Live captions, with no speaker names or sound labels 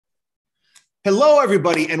Hello,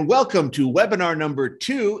 everybody, and welcome to webinar number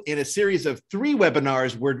 2 in a series of 3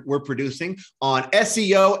 webinars we're producing on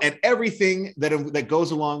SEO and everything that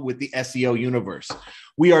goes along with the SEO universe.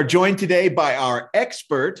 We are joined today by our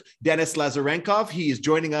expert, Dennis Lazarenkov. He is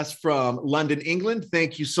joining us from London, England.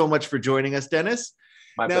 Thank you so much for joining us, Dennis.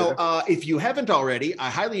 Now, if you haven't already,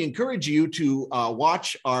 I highly encourage you to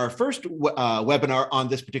watch our first webinar on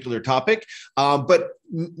this particular topic. But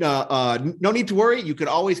no need to worry. You can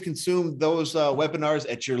always consume those webinars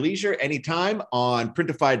at your leisure anytime on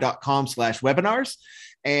printify.com/webinars.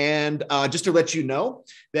 And just to let you know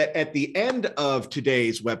that at the end of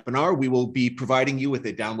today's webinar, we will be providing you with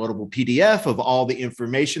a downloadable PDF of all the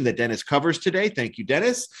information that Dennis covers today. Thank you,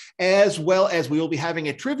 Dennis. As well as we will be having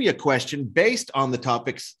a trivia question based on the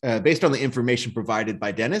topics, based on the information provided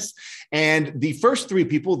by Dennis. And the first 3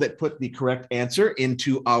 people that put the correct answer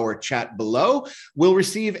into our chat below will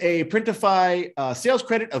receive a Printify sales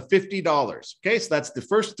credit of $50. Okay, so that's the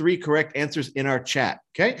first 3 correct answers in our chat.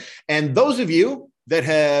 Okay, and those of you that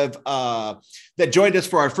have that joined us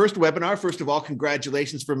for our first webinar, first of all,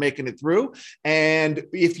 congratulations for making it through. And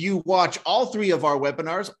if you watch all 3 of our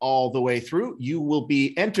webinars all the way through, you will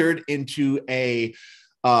be entered into a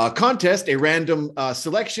contest, a random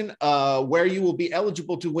selection where you will be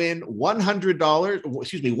eligible to win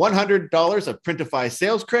 $100 of Printify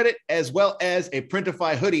sales credit, as well as a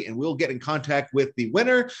Printify hoodie. And we'll get in contact with the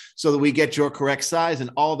winner so that we get your correct size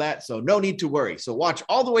and all that. So no need to worry. So watch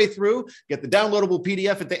all the way through, get the downloadable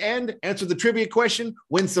PDF at the end, answer the trivia question,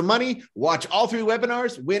 win some money, watch all 3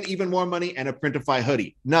 webinars, win even more money and a Printify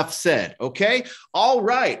hoodie. Enough said. Okay. All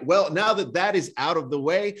right. Well, now that that is out of the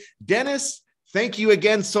way, Dennis, thank you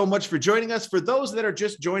again so much for joining us. For those that are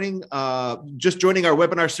just joining our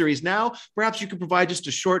webinar series now, perhaps you could provide just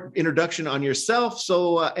a short introduction on yourself.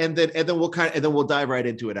 So, and then we'll dive right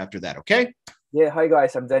into it after that. Okay. Yeah. Hi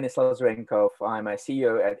guys. I'm Dennis Lazarenkov. I'm a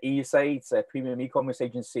CEO at ESA. It's a premium e-commerce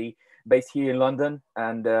agency based here in London,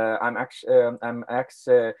 and I'm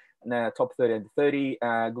top 30 and 30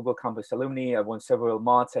 Google Campus alumni. I've won several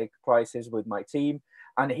Martech prizes with my team,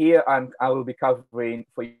 and here I will be covering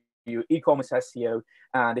for you e-commerce SEO,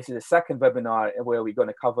 and this is the second webinar where we're going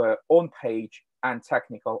to cover on-page and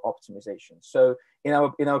technical optimization. So in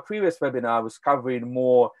our previous webinar, I was covering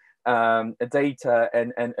more data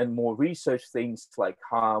and more research things like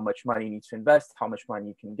how much money you need to invest, how much money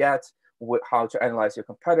you can get, how to analyze your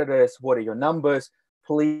competitors, what are your numbers.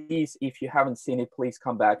 Please, if you haven't seen it, please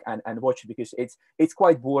come back and watch it, because it's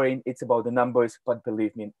quite boring. It's about the numbers, but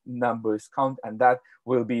believe me, numbers count, and that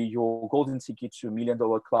will be your golden ticket to $1 million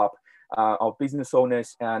club of business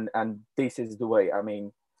owners. And this is the way. I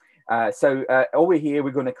mean, so over here we're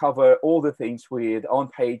going to cover all the things with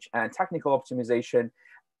on-page and technical optimization,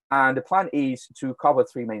 and the plan is to cover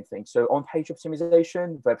 3 main things: so on-page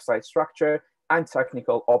optimization, website structure, and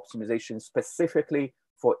technical optimization specifically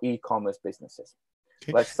for e-commerce businesses.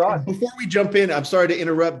 Okay. Let's start. Before we jump in, I'm sorry to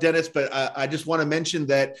interrupt, Dennis, but I just want to mention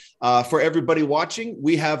that for everybody watching,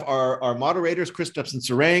 we have our moderators, Kristaps and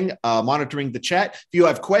Sarang, monitoring the chat. If you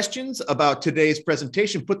have questions about today's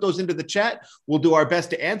presentation, put those into the chat. We'll do our best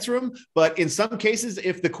to answer them. But in some cases,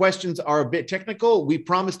 if the questions are a bit technical, we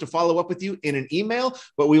promise to follow up with you in an email,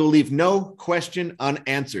 but we will leave no question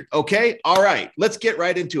unanswered. Okay. All right. Let's get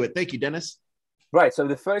right into it. Thank you, Dennis. Right. So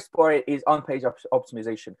the first part is on-page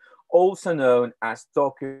optimization, also known as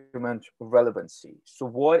document relevancy. So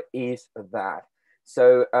what is that?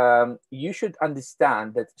 So you should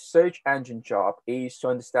understand that search engine job is to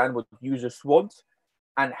understand what users want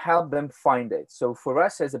and help them find it. So for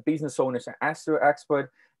us as a business owners and SEO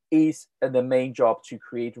expert, is the main job to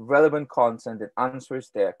create relevant content that answers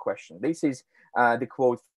their question. This is the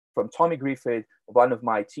quote from Tommy Griffith, one of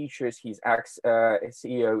my teachers. He's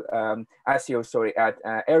SEO at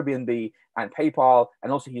Airbnb and PayPal,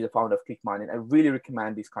 and also he's a founder of ClickMine. And I really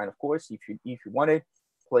recommend this kind of course. If you want it,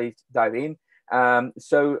 please dive in.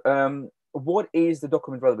 What is the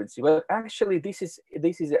document relevancy? Well, actually, this is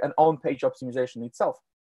an on-page optimization itself.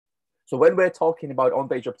 So when we're talking about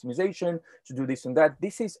on-page optimization, to do this and that,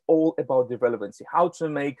 this is all about the relevancy, how to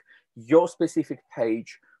make your specific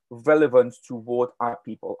page relevant to what our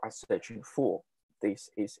people are searching for. This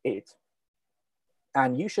is it.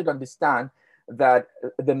 And you should understand that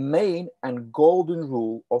the main and golden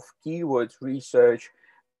rule of keyword research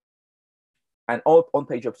and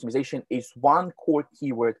on-page optimization is one core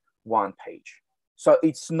keyword, one page. So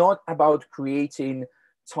it's not about creating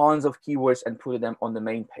tons of keywords and putting them on the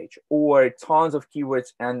main page, or tons of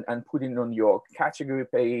keywords and putting on your category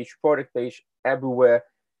page, product page, everywhere.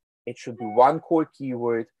 It should be one core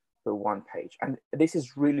keyword, per one page. And this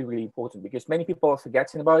is really, really important because many people are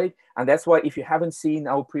forgetting about it. And that's why if you haven't seen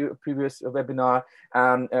our previous webinar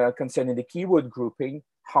concerning the keyword grouping,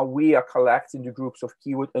 how we are collecting the groups of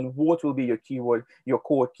keyword and what will be your keyword, your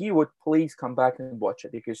core keyword, please come back and watch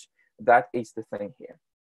it because that is the thing here.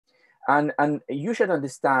 And you should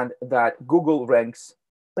understand that Google ranks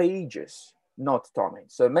pages, not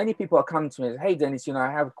domains. So many people are coming to me and say, hey, Dennis, you know,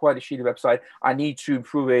 I have quite a shitty website. I need to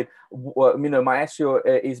improve it. You know, my SEO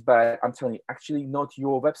is bad. I'm telling you, actually not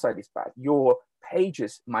your website is bad. Your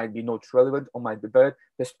pages might be not relevant or might be bad,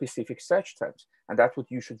 the specific search terms. And that's what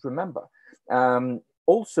you should remember.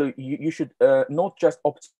 Also, you should not just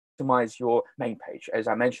optimize your main page, as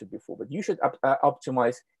I mentioned before, but you should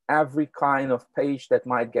optimize every kind of page that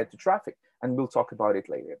might get the traffic. And we'll talk about it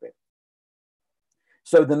later a bit.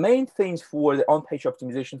 So the main things for the on-page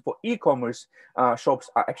optimization for e-commerce shops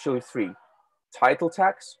are actually three: title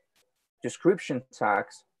tags, description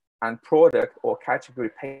tags, and product or category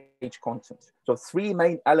page content. So three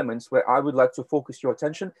main elements where I would like to focus your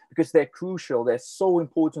attention because they're crucial. They're so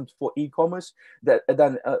important for e-commerce than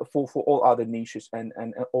for all other niches and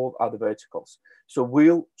all other verticals. So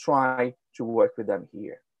we'll try to work with them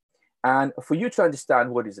here. And for you to understand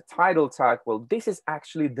what is a title tag, well, this is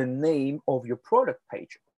actually the name of your product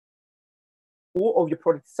page or of your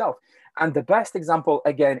product itself. And the best example,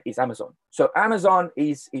 again, is Amazon. So Amazon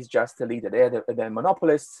is just the leader. They're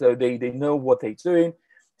monopolists, so they know what they're doing.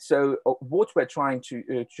 So what we're trying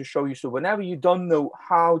to show you, so whenever you don't know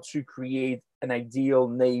how to create an ideal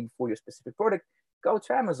name for your specific product, go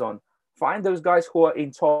to Amazon. Find those guys who are in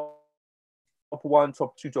top 1,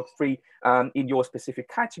 top 2, top 3 in your specific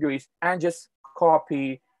categories and just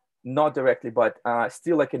copy, not directly, but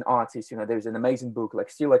Steal Like an Artist. You know, there's an amazing book like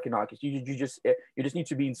Steal Like an Artist. You just need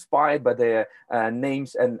to be inspired by their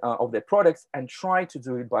names and of their products and try to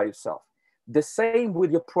do it by yourself. The same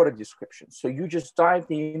with your product description. So you just dive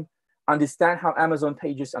in, understand how Amazon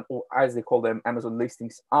pages and, or as they call them, Amazon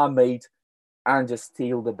listings are made, and just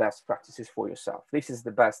steal the best practices for yourself. This is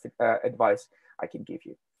the best advice I can give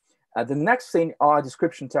you. The next thing are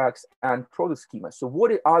description tags and product schema. So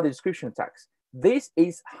what are the description tags? This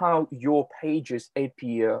is how your pages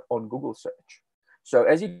appear on Google search. So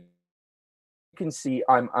as you can see,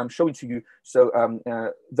 I'm showing to you. So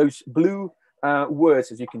those blue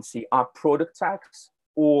words, as you can see, are product tags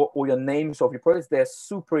or your names of your products. They're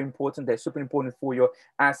super important. They're super important for your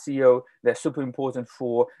SEO. They're super important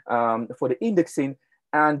for the indexing.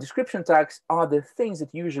 And description tags are the things that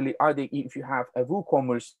usually either if you have a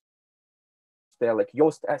WooCommerce, they're like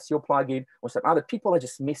Yoast SEO plugin or some other people are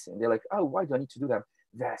just missing. They're like, oh, why do I need to do them?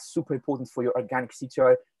 They're super important for your organic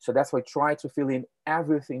CTR. So that's why try to fill in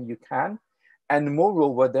everything you can. And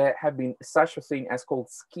moreover, there have been such a thing as called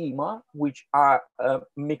schema, which are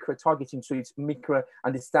micro targeting. So it's micro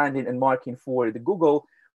understanding and marking for the Google.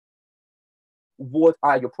 What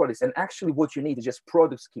are your products? And actually what you need is just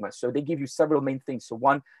product schema. So they give you several main things. So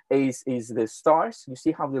one is the stars. You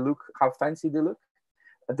see how they look, how fancy they look.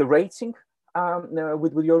 The rating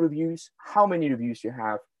with your reviews, how many reviews you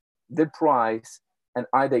have, the price, and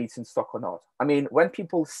either it's in stock or not. I mean, when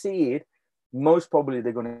people see it, most probably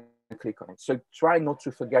they're going to click on it. So try not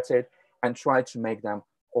to forget it and try to make them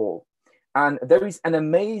all. And there is an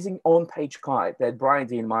amazing on-page guide that Brian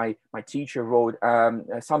Dean, my teacher, wrote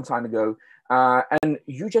some time ago. And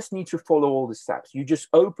you just need to follow all the steps. You just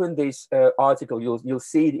open this article, you'll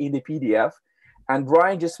see it in the PDF. And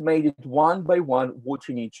Brian just made it one by one what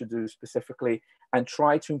you need to do specifically and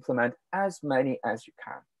try to implement as many as you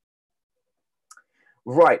can.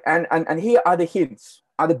 Right, and here are the hints,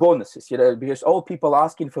 are the bonuses, you know, because all people are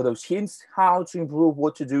asking for those hints, how to improve,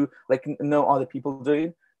 what to do, like no other people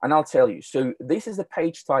doing. And I'll tell you. So this is the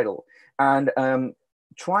page title, and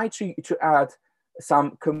try to add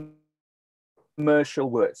some commercial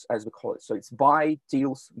words, as we call it. So it's buy,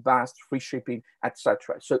 deals, best, free shipping,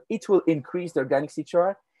 etc. So it will increase the organic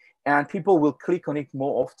CTR, and people will click on it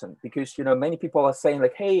more often because, you know, many people are saying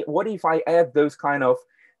like, hey, what if I add those kind of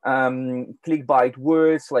clickbait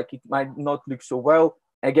words? Like it might not look so well.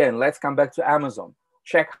 Again, let's come back to Amazon.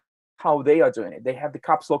 Check how they are doing it. They have the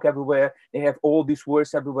caps lock everywhere. They have all these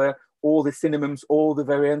words everywhere, all the synonyms, all the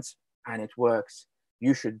variants, and it works.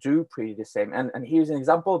 You should do pretty the same. And here's an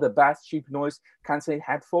example, the bass cheap noise canceling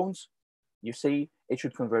headphones. You see, it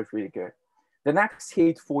should convert really good. The next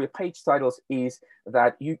hit for your page titles is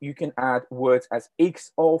that you can add words as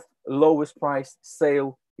X off, lowest price,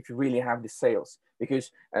 sale, if you really have the sales, because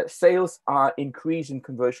sales are increasing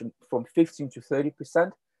conversion from 15 to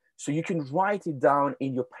 30%. So you can write it down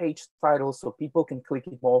in your page title so people can click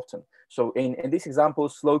it more often. So in this example,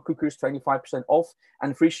 slow cookers, 25% off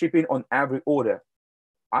and free shipping on every order.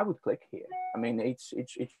 I would click here. I mean, it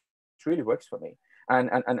really works for me, and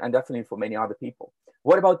definitely for many other people.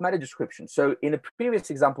 What about meta description? So in a previous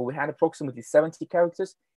example, we had approximately 70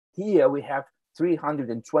 characters. Here we have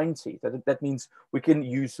 320. That means we can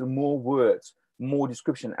use more words, more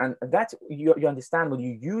description, and that you understand when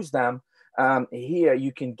you use them. Here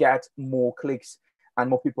you can get more clicks and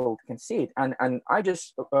more people can see it. And I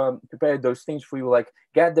just prepared those things for you, like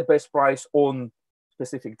get the best price on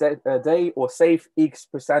specific day, or save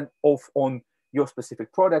X% off on your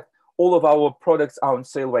specific product. All of our products are on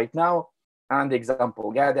sale right now. And the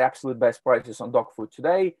example, get the absolute best prices on dog food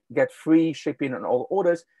today, get free shipping on all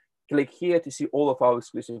orders. Click here to see all of our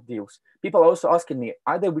exclusive deals. People are also asking me,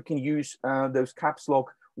 either we can use those caps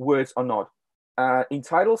lock words or not. In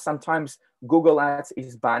titles, sometimes Google Ads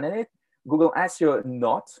is banning it. Google SEO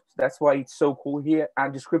not. That's why it's so cool here.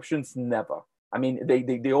 And descriptions never. I mean,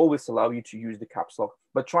 they always allow you to use the caps lock,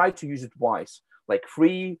 but try to use it wise, like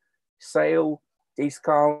free, sale,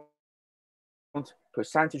 discount,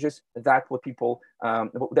 percentages. That's what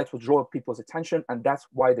draw people's attention, and that's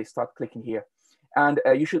why they start clicking here. And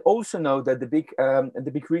you should also know that the big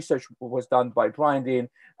research was done by Brian Dean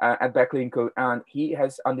at Backlinko, and he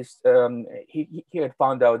had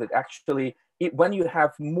found out that actually when you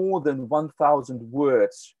have more than 1,000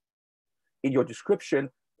 words in your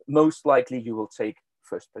description, most likely you will take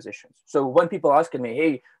first positions. So when people are asking me,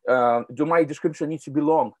 hey, do my description need to be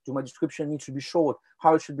long? Do my description need to be short?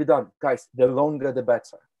 How it should be done? Guys, the longer, the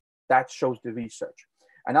better. That shows the research.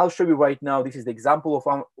 And I'll show you right now, this is the example of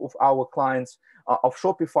our clients of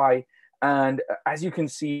Shopify. And as you can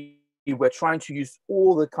see, we're trying to use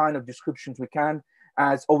all the kind of descriptions we can.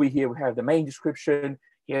 As over here, we have the main description.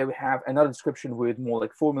 Here we have another description with more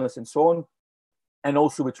like formulas and so on. And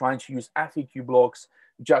also we're trying to use FAQ blocks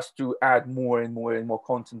just to add more and more and more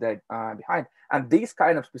content that behind. And this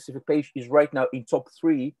kind of specific page is right now in top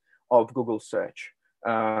 3 of Google search.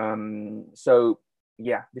 So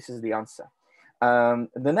yeah, this is the answer. The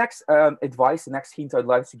next advice, the next hint I'd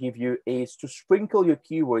like to give you is to sprinkle your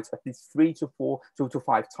keywords at least 3 to 4 to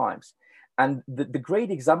 5 times. And the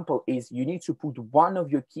great example is you need to put one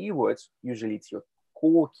of your keywords, usually it's your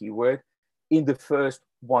core keyword, in the first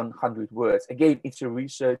 100 words. Again, it's a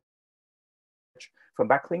research from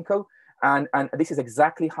Backlinko. And this is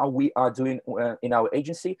exactly how we are doing in our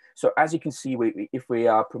agency. So as you can see, if we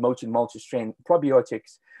are promoting multi-strain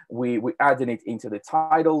probiotics, we're adding it into the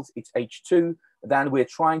titles, it's H2. Then we're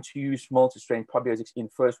trying to use multi-strain probiotics in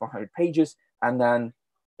first 100 pages, and then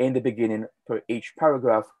in the beginning per each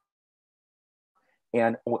paragraph,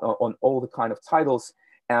 and on all the kind of titles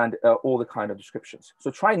and all the kind of descriptions. So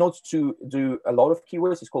try not to do a lot of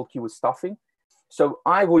keywords. It's called keyword stuffing. So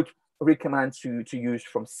I would recommend to use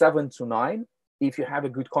from 7 to 9 if you have a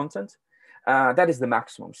good content. That is the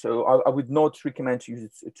maximum. So I would not recommend to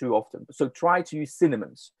use it too often. So try to use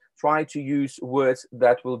synonyms. Try to use words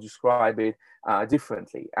that will describe it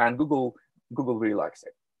differently. And Google really likes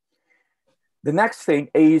it. The next thing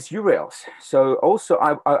is URLs. So also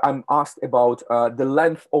I'm asked about the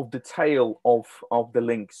length of the tail of the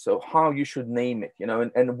link. So how you should name it,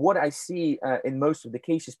 and what I see in most of the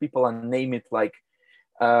cases, people are name it like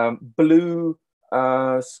blue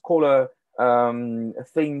scholar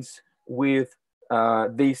things with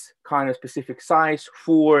this kind of specific size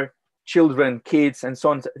for children, kids, and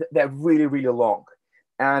so on. They're really, really long.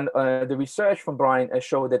 And the research from Brian has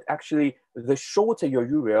showed that actually the shorter your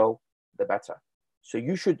URL, the better. So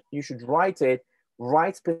you should write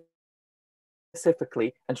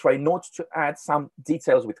specifically and try not to add some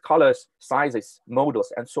details with colors, sizes,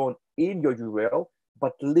 models, and so on in your URL,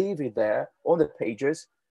 but leave it there on the pages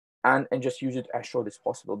and just use it as short as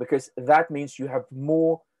possible, because that means you have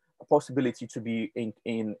more possibility to be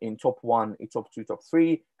in top 1, in top 2, top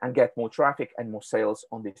 3, and get more traffic and more sales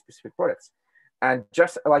on these specific products. And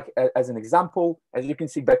just like as an example, as you can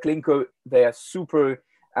see, Backlinko, they are super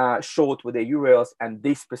short with their URLs. And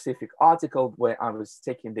this specific article where I was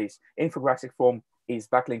taking this infographic from is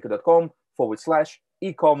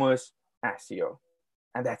backlinko.com/e-commerce SEO.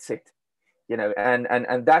 And that's it.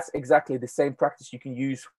 And that's exactly the same practice you can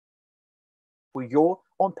use for your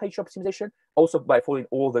on-page optimization, also by following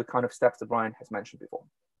all the kind of steps that Brian has mentioned before.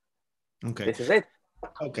 Okay. This is it.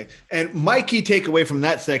 Okay. And my key takeaway from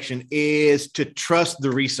that section is to trust the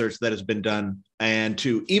research that has been done and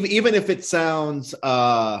to even if it sounds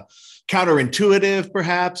counterintuitive,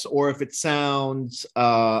 perhaps, or if it sounds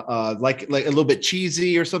like a little bit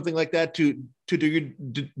cheesy or something like that, to do your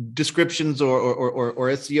descriptions or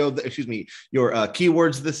SEO, excuse me, your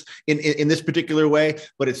keywords this in this particular way.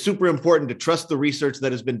 But it's super important to trust the research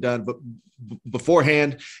that has been done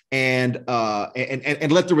beforehand, and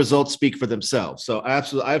let the results speak for themselves. So I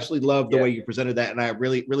absolutely love the way you presented that, and I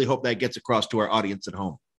really hope that gets across to our audience at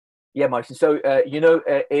home. Yeah, Martin. So,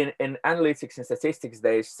 in analytics and statistics,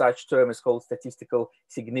 there is such term as called statistical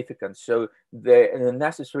significance. So the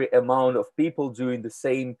necessary amount of people doing the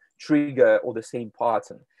same trigger or the same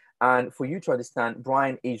pattern. And for you to understand,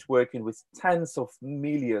 Brian is working with tens of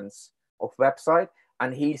millions of websites,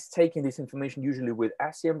 and he's taking this information usually with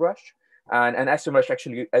SEMrush. And SEMrush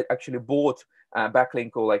actually bought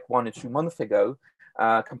Backlinko like 1 or 2 months ago.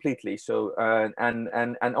 Completely. So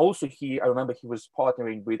and also I remember he was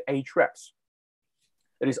partnering with Ahrefs.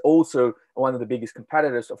 It is also one of the biggest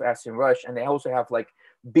competitors of SEMrush, and they also have like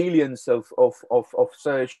billions of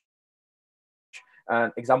search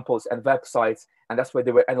examples and websites, and that's where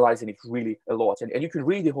they were analyzing it really a lot. And you can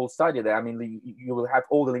read the whole study there. I mean, you will have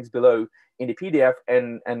all the links below in the PDF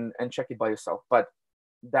and check it by yourself. But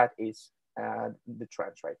that is the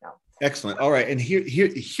trends right now. Excellent. All right. And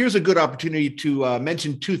here's a good opportunity to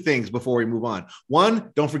mention 2 things before we move on.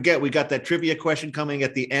 One, don't forget, we got that trivia question coming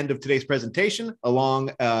at the end of today's presentation,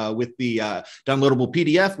 along with the downloadable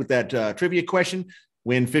PDF with that trivia question.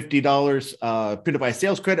 Win $50 Printify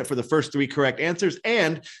sales credit for the first 3 correct answers.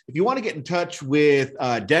 And if you want to get in touch with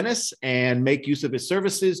Dennis and make use of his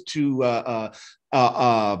services to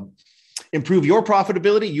improve your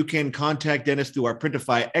profitability, you can contact Dennis through our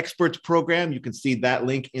Printify Experts program. You can see that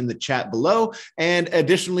link in the chat below. And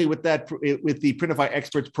additionally, with the Printify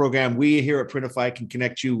Experts program, we here at Printify can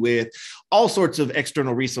connect you with all sorts of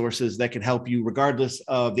external resources that can help you regardless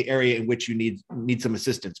of the area in which you need some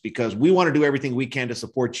assistance, because we want to do everything we can to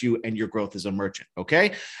support you and your growth as a merchant.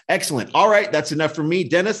 Okay, excellent. All right, that's enough for me.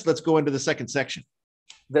 Dennis, let's go into the second section.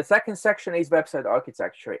 The second section is website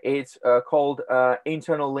architecture. It's called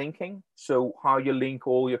internal linking, so how you link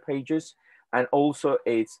all your pages, and also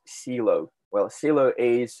it's silo. Well, silo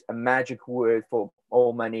is a magic word for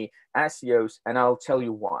all many SEOs, and I'll tell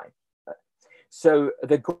you why. So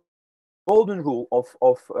the golden rule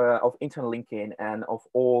of internal linking and of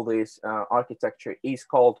all this architecture is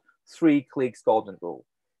called 3 clicks golden rule.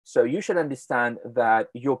 So you should understand that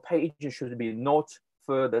your pages should be not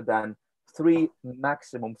further than 3,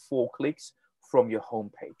 maximum 4 clicks from your home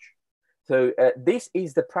page. So this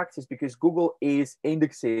is the practice because Google is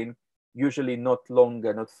indexing usually not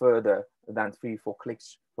further than 3-4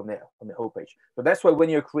 clicks from the homepage. So that's why when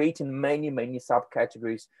you're creating many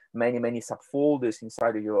subcategories, many subfolders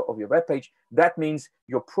inside of your web page, that means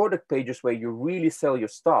your product pages where you really sell your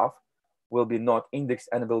stuff will be not indexed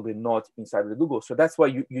and will be not inside of the Google. So that's why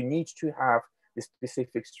you need to have the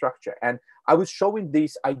specific structure. And I was showing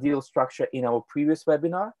this ideal structure in our previous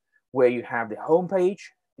webinar, where you have the home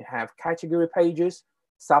page, you have category pages,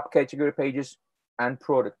 subcategory pages, and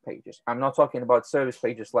product pages. I'm not talking about service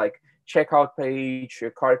pages like checkout page,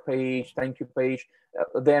 cart page, thank you page.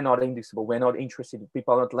 They're not indexable. We're not interested.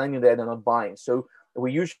 People are not landing there, they're not buying. So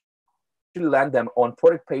we usually land them on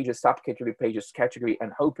product pages, subcategory pages, category,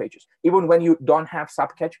 and home pages. Even when you don't have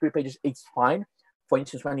subcategory pages, it's fine. For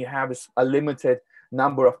instance, when you have a limited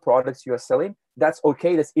number of products you are selling, that's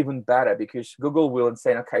okay. That's even better because Google will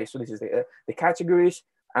say, okay, so this is the categories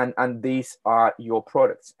and these are your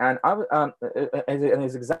products. And as an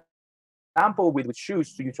example with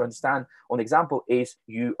shoes, for you to understand on example is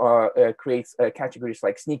you create categories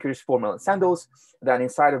like sneakers, formal, and sandals. Then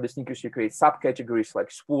inside of the sneakers, you create subcategories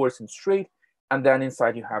like sports and street. And then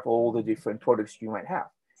inside you have all the different products you might have.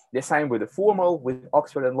 The same with the formal, with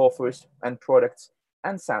Oxford and loafers and products,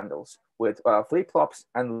 and sandals with flip-flops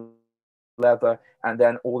and leather, and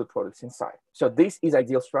then all the products inside. So this is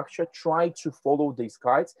ideal structure. Try to follow these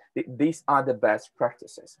guides. These are the best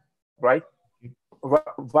practices, right?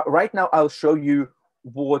 Right now, I'll show you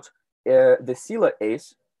what the sealer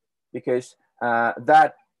is, because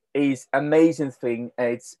that is amazing thing.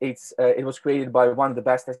 It was created by one of the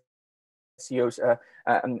best SEOs.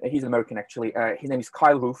 He's an American, actually. His name is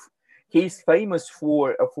Kyle Roof. He's famous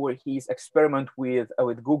for his experiment with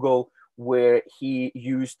Google, where he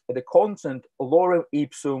used the content lorem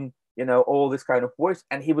ipsum, all this kind of words,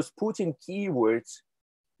 and he was putting keywords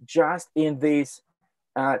just in this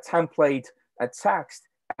template text,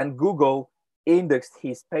 and Google indexed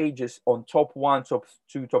his pages on top 1, top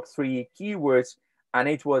 2, top 3 keywords, and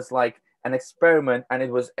it was like an experiment, and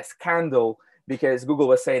it was a scandal because Google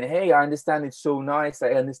was saying, hey, I understand it's so nice.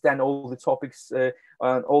 I understand all the topics,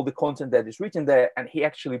 all the content that is written there. And he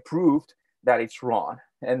actually proved that it's wrong.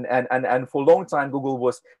 And for a long time, Google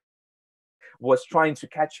was trying to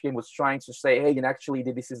catch him, was trying to say, hey, and actually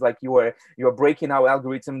this is like you are breaking our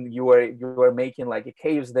algorithm, you are making like a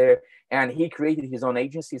chaos there. And he created his own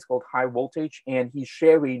agency. It's called High Voltage, and he's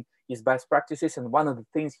sharing his best practices. And one of the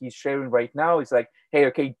things he's sharing right now is like, hey,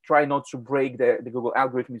 okay, try not to break the Google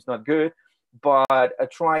algorithm. It's not good, but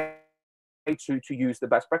try to use the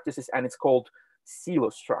best practices, and it's called silo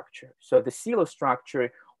structure. So the silo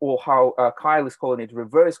structure, or how Kyle is calling it,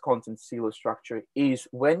 reverse content silo structure, is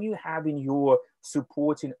when you have in your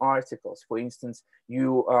supporting articles, for instance,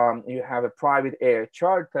 you have a private air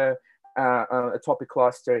charter, a topic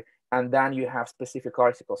cluster, and then you have specific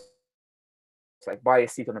articles like buy a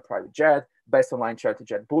seat on a private jet, best online charter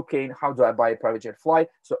jet booking, how do I buy a private jet flight?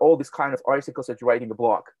 So all these kind of articles that you're writing a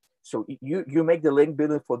blog. So you make the link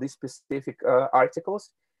building for these specific articles,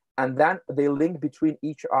 and then they link between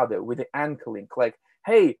each other with the anchor link, like,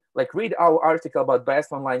 hey, like read our article about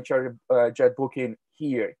best online charter jet booking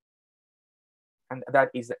here. And that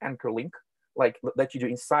is the anchor link, like that you do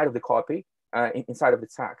inside of the copy, inside of the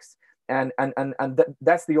text. And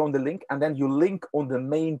that's the only link. And then you link on the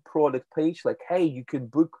main product page, like, hey, you can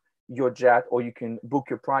book your jet, or you can book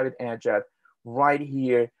your private air jet right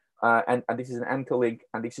here. And this is an anchor link.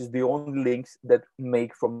 And this is the only links that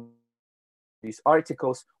make from these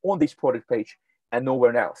articles on this product page and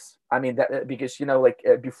nowhere else. I mean, that because, like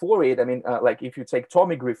before it, I mean, like if you take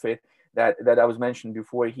Tommy Griffith, that I was mentioned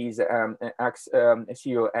before, he's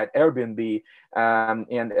CEO at Airbnb,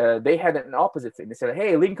 and they had an opposite thing. They said,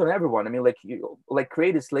 hey, link on everyone. I mean, like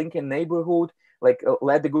create this link in neighborhood, like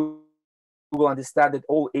let the Google understand that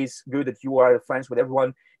all is good, that you are friends with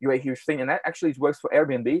everyone, you're a huge thing. And that actually works for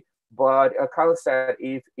Airbnb. But Kyle said,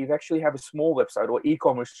 if you actually have a small website or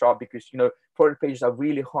e-commerce shop, because product pages are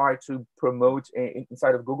really hard to promote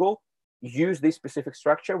inside of Google, use this specific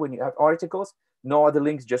structure when you have articles, no other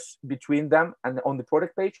links, just between them and on the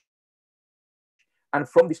product page. And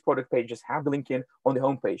from this product page, just have the link in on the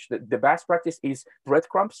homepage. The best practice is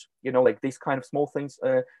breadcrumbs, like these kind of small things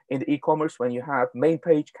in the e-commerce, when you have main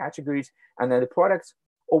page, categories, and then the products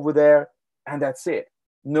over there, and that's it.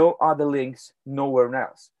 No other links, nowhere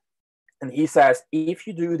else. And he says, if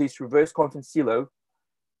you do this reverse content silo,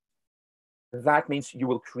 that means you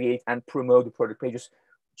will create and promote the product pages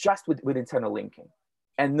just with internal linking,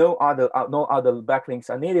 and no other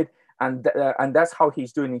backlinks are needed. And that's how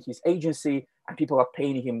he's doing in his agency. And people are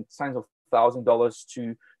paying him tens of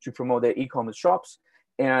 $1,000s to promote their e-commerce shops.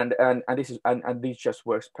 And this just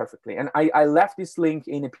works perfectly. And I left this link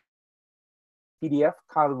in a PDF,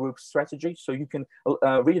 Kyle Roop's strategy, so you can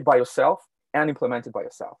read it by yourself and implement it by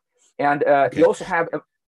yourself. And okay. You also have,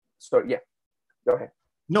 sorry, yeah, go ahead.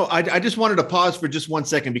 No, I just wanted to pause for just 1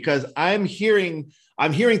 second, because I'm hearing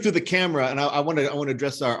through the camera, and I want to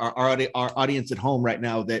address our audience at home right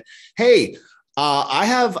now that, hey, I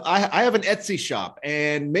have an Etsy shop,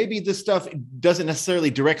 and maybe this stuff doesn't necessarily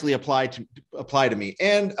directly apply to me,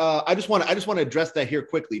 and I just want to address that here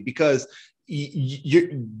quickly, because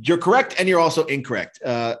you're correct and you're also incorrect,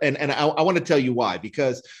 and I want to tell you why.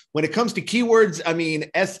 Because when it comes to keywords, I mean,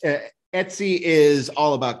 Etsy is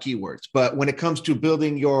all about keywords, but when it comes to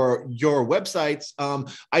building your websites,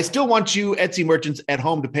 I still want you Etsy merchants at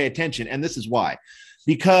home to pay attention, and this is why.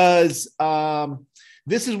 Because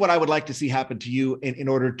this is what I would like to see happen to you in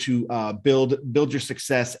order to build your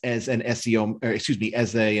success as an SEO, or excuse me,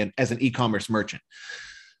 as an e-commerce merchant.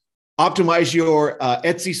 Optimize your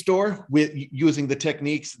Etsy store with using the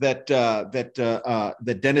techniques that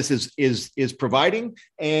Dennis is providing,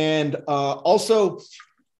 and also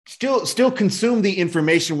still consume the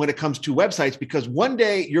information when it comes to websites, because one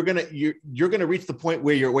day you're gonna reach the point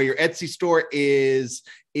where your Etsy store is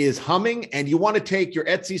humming, and you want to take your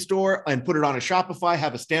Etsy store and put it on a Shopify,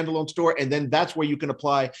 have a standalone store, and then that's where you can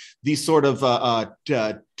apply these sort of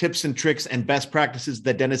tips and tricks and best practices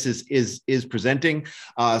that Dennis is presenting,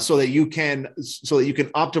 so that you can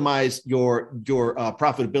optimize your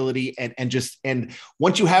profitability, and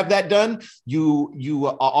once you have that done, you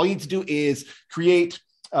all you need to do is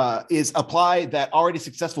apply that already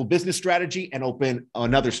successful business strategy and open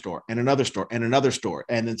another store and another store and another store.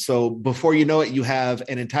 And then so before you know it, you have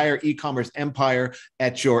an entire e-commerce empire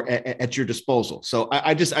at your disposal. So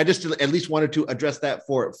I just at least wanted to address that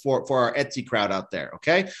for our Etsy crowd out there.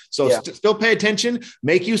 Okay. So yeah. Still pay attention,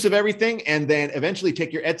 make use of everything, and then eventually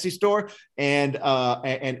take your Etsy store and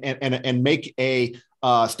make a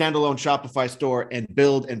standalone Shopify store and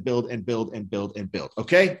build.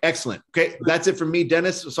 Okay, excellent. Okay, that's it from me,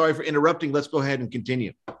 Dennis. Sorry for interrupting. Let's go ahead and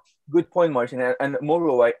continue. Good point, Martin. And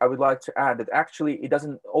moreover, I would like to add that actually it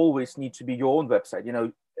doesn't always need to be your own website. You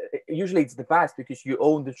know, usually it's the best because you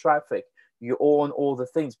own the traffic, you own all the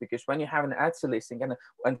things. Because when you have an Etsy listing,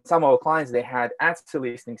 and some of our clients, they had Etsy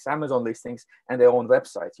listings, Amazon listings, and their own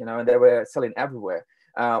websites, you know, and they were selling everywhere.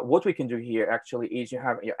 What we can do here actually is you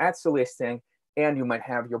have your Etsy listing, and you might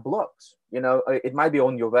have your blogs. You know, it might be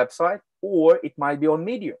on your website, or it might be on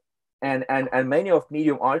Medium. And many of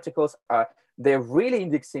Medium articles are, they're really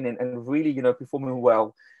indexing and really, you know, performing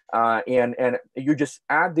well. And you just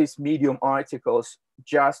add these Medium articles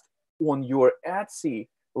just on your Etsy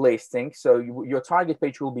listing. So your target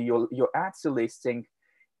page will be your Etsy listing,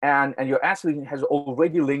 and your Etsy listing has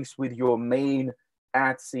already links with your main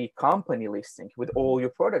Etsy company listing with all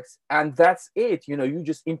your products. And that's it. You know, you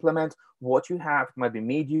just implement what you have. It might be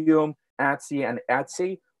Medium, Etsy, and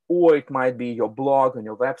Etsy, or it might be your blog on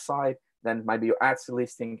your website. Then it might be your Etsy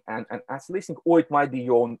listing and Etsy listing, or it might be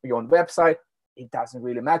your own website. It doesn't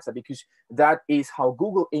really matter, because that is how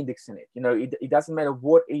Google indexing it. You know, it doesn't matter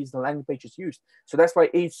what is the landing page is used. So that's why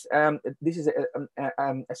it's this is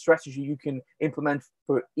a strategy you can implement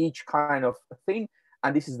for each kind of thing.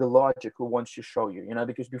 And this is the logic we want to show you, you know,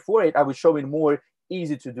 because before it, I was showing more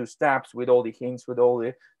easy to do steps with all the hints, with all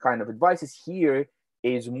the kind of advices. Here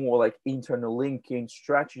is more like internal linking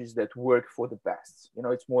strategies that work for the best. You know,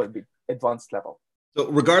 it's more a bit advanced level. So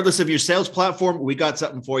regardless of your sales platform, we got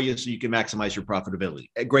something for you so you can maximize your profitability.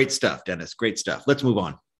 Great stuff, Dennis. Great stuff. Let's move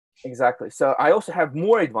on. Exactly. So I also have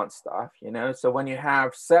more advanced stuff, you know, so when you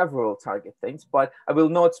have several target things, but I will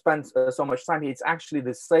not spend so much time here. It's actually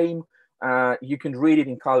the same. You can read it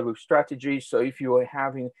in Color Group Strategy. So if you are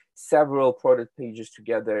having several product pages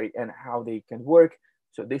together and how they can work,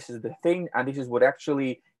 so this is the thing, and this is what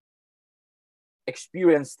actually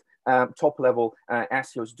experienced top level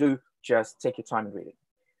SEOs do. Just take your time and read it.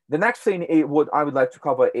 The next thing what I would like to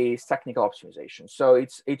cover is technical optimization. So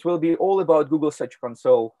it will be all about Google Search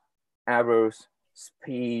Console, errors,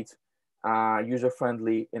 speed,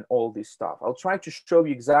 user-friendly, and all this stuff. I'll try to show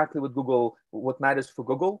you exactly what matters for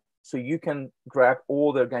Google, so you can grab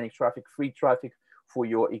all the organic traffic, free traffic for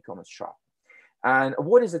your e-commerce shop. And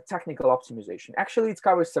what is a technical optimization? Actually, it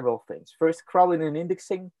covers several things. First, crawling and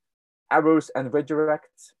indexing, errors and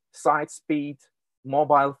redirects, site speed,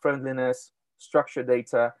 mobile friendliness, structured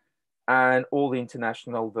data, and all the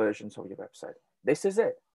international versions of your website. This is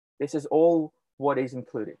it. This is all what is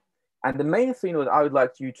included. And the main thing that I would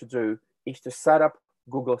like you to do is to set up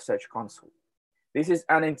Google Search Console. This is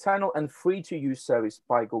an internal and free to use service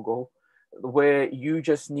by Google, where you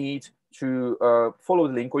just need to follow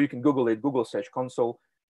the link, or you can Google it, Google Search Console,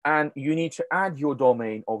 and you need to add your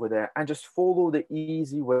domain over there and just follow the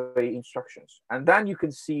easy way instructions. And then you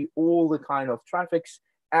can see all the kind of traffics,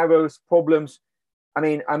 errors, problems. I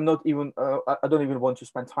mean, I don't even want to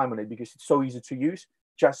spend time on it because it's so easy to use.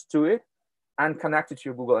 Just do it and connect it to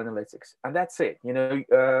your Google Analytics. And that's it. You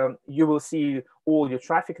know, you will see all your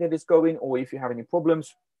traffic that is going, or if you have any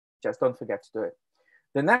problems, just don't forget to do it.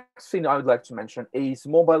 The next thing I would like to mention is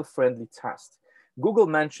mobile-friendly test. Google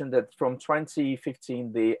mentioned that from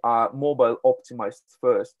 2015, they are mobile optimized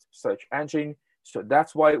first search engine. So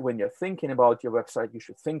that's why when you're thinking about your website, you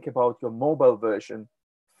should think about your mobile version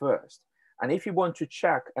first. And if you want to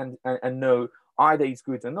check and know either it's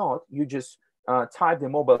good or not, you just type the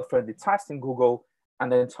mobile-friendly test in Google,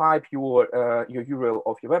 and then type your URL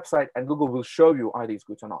of your website, and Google will show you either it's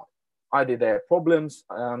good or not. Either there are problems,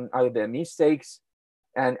 either there are mistakes,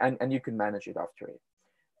 and you can manage it after it.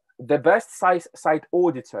 The best site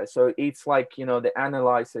auditor, so it's like, you know, the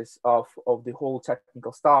analysis of the whole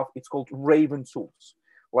technical stuff. It's called Raven Tools.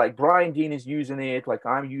 Like Brian Dean is using it, like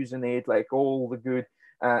I'm using it, like all the good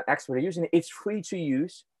experts are using it. It's free to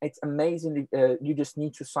use. It's amazing. You just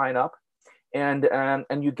need to sign up, and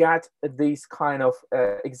you get these kind of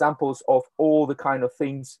examples of all the kind of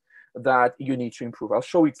things that you need to improve. I'll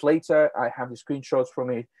show it later. I have the screenshots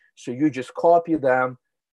from it, so you just copy them,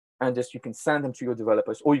 and just you can send them to your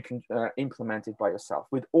developers, or you can implement it by yourself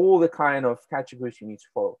with all the kind of categories you need to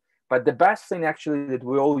follow. But the best thing actually that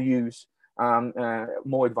we all use,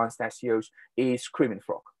 more advanced SEOs, is Screaming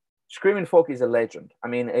Frog. Screaming Frog is a legend. I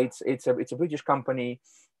mean, it's a British company,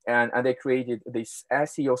 and they created this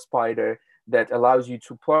SEO spider that allows you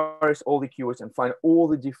to parse all the keywords and find all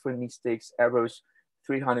the different mistakes, errors,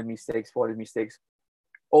 300 mistakes, 400 mistakes,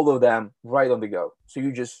 all of them right on the go. So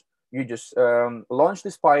you just launch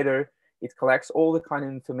the spider, it collects all the kind of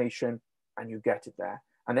information, and you get it there.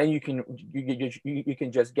 And then you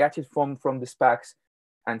can just get it from the specs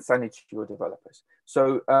and send it to your developers.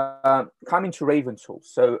 So coming to Raven Tools.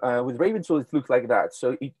 So with Raven Tools, it looks like that.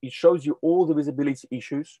 So it shows you all the visibility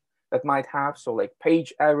issues. that might have. So like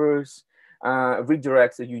page errors,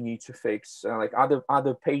 redirects that you need to fix, like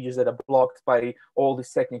other pages that are blocked by all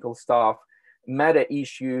this technical stuff, meta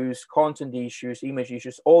issues, content issues, image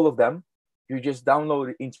issues, all of them. You just download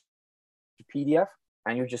it into PDF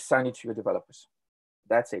and you just send it to your developers.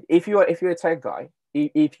 That's it. If you're a tech guy,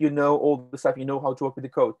 if you know all the stuff, you know how to work with the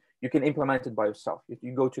code, you can implement it by yourself. If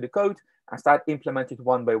you go to the code and start implementing it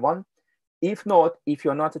one by one. If not, if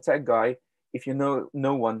you're not a tech guy, if you know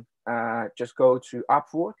no one, just go to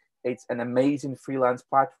Upwork. It's an amazing freelance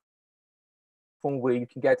platform where you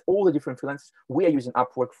can get all the different freelancers. We are using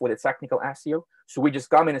Upwork for the technical SEO. So we just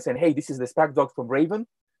come in and say, hey, this is the spec doc from Raven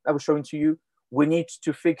I was showing to you. We need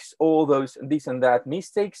to fix all those this and that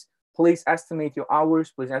mistakes. Please estimate your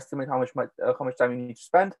hours. Please estimate how much time you need to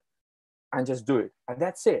spend, and just do it. And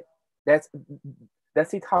that's it. That's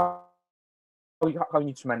it. How you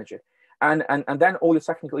need to manage it, and then all the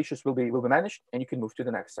technical issues will be managed, and you can move to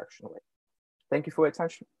the next section away. Thank you for your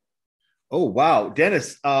attention. Oh, wow.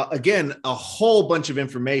 Dennis, again, a whole bunch of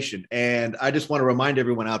information. And I just want to remind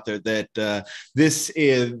everyone out there that this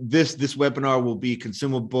webinar will be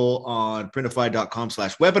consumable on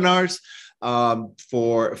printify.com/webinars.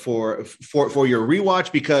 For your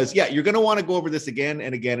rewatch, because you're going to want to go over this again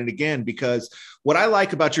and again and again, because what I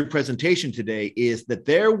like about your presentation today is that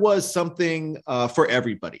there was something for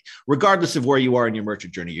everybody, regardless of where you are in your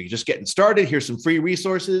merchant journey. You're just getting started. Here's some free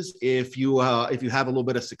resources. If you have a little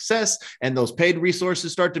bit of success and those paid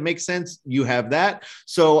resources start to make sense, you have that.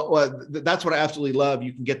 So that's what I absolutely love.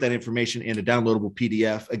 You can get that information in a downloadable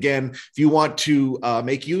PDF. Again, if you want to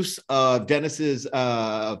make use of Dennis's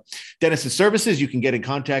services, you can get in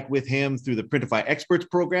contact with him through the Printify Experts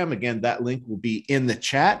program. Again, that link will be in the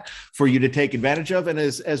chat for you to take advantage of. And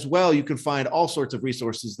as well, you can find all sorts of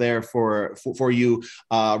resources there for you,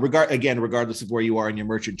 regardless of where you are in your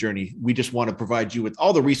merchant journey. We just want to provide you with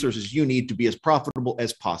all the resources you need to be as profitable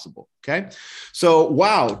as possible. Okay. So,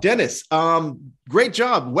 wow, Dennis, great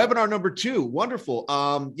job. Webinar number 2. Wonderful.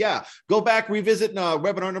 Go back, revisit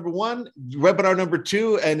webinar number 1, webinar number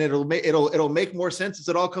 2, and it'll make more sense as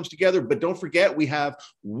it all comes together. But don't forget, we have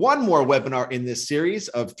one more webinar in this series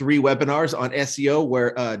of 3 webinars on SEO,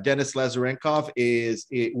 where Dennis Lazarenkov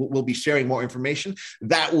will be sharing more information.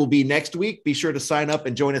 That will be next week. Be sure to sign up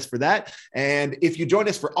and join us for that. And if you join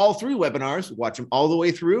us for all 3 webinars, watch them all the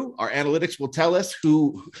way through. Our analytics will tell us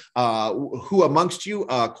who amongst you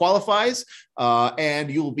qualifies,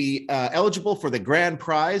 and you'll be eligible for the grand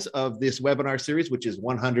prize of this webinar series, which is a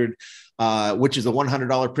 $100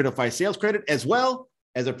 Printify sales credit, as well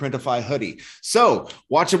as a Printify hoodie. So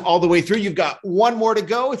watch them all the way through. You've got one more to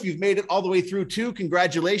go. If you've made it all the way through 2,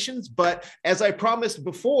 congratulations. But as I promised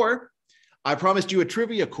before, I promised you a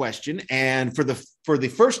trivia question. And for the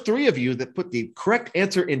first 3 of you that put the correct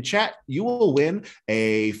answer in chat, you will win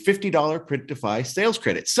a $50 Printify sales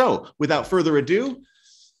credit. So without further ado,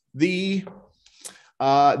 the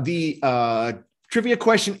trivia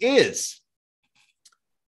question is,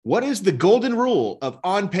 what is the golden rule of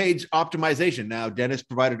on-page optimization? Now, Dennis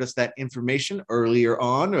provided us that information earlier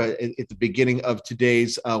on at the beginning of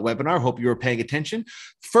today's webinar. Hope you were paying attention.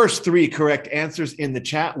 First 3 correct answers in the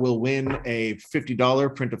chat will win a $50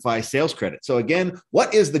 Printify sales credit. So again,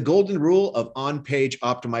 what is the golden rule of on-page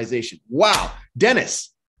optimization? Wow, Dennis,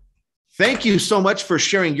 thank you so much for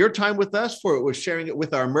sharing your time with us, for sharing it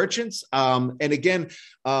with our merchants. And again,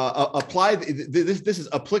 apply this is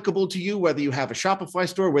applicable to you, whether you have a Shopify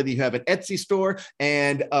store, whether you have an Etsy store,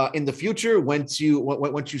 and in the future, once you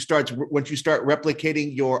start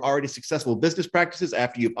replicating your already successful business practices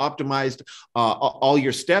after you've optimized all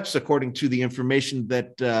your steps according to the information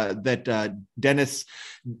that Dennis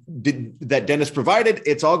provided,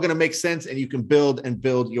 it's all going to make sense, and you can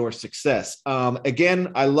build your success.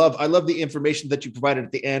 Again, I love the information that you provided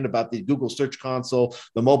at the end about the Google Search Console,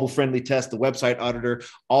 the mobile-friendly test, the website auditor,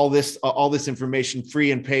 all this information,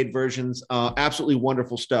 free and paid versions. Absolutely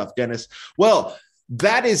wonderful stuff, Dennis. Well,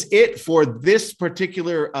 that is it for this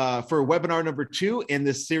particular for webinar number 2 in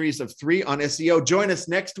this series of 3 on SEO. Join us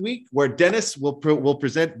next week, where Dennis will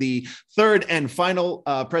present the 3rd and final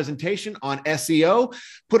presentation on SEO.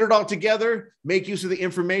 Put it all together, make use of the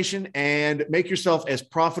information, and make yourself as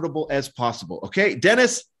profitable as possible. Okay,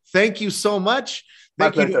 Dennis, thank you so much.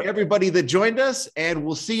 Thank you to everybody that joined us, and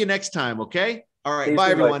we'll see you next time. Okay. All right. Bye,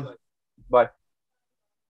 everyone. Bye.